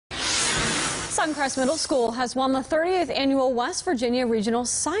Suncrest Middle School has won the 30th annual West Virginia Regional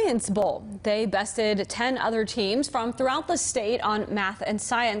Science Bowl. They bested 10 other teams from throughout the state on math and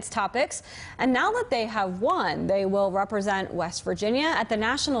science topics. And now that they have won, they will represent West Virginia at the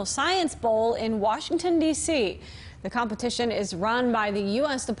National Science Bowl in Washington, D.C. The competition is run by the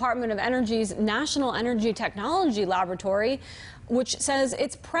U.S. Department of Energy's National Energy Technology Laboratory, which says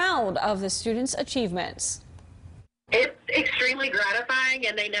it's proud of the students' achievements. It's extremely gratifying,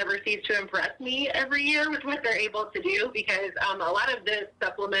 and they never cease to impress me every year with what they're able to do, because a lot of the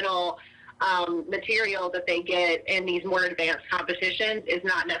supplemental material that they get in these more advanced competitions is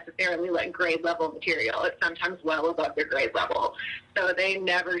not necessarily like grade level material. It's sometimes well above their grade level. So they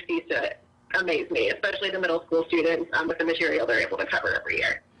never cease to amaze me, especially the middle school students with the material they're able to cover every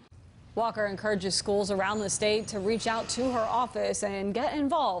year. Walker encourages schools around the state to reach out to her office and get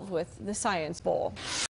involved with the Science Bowl.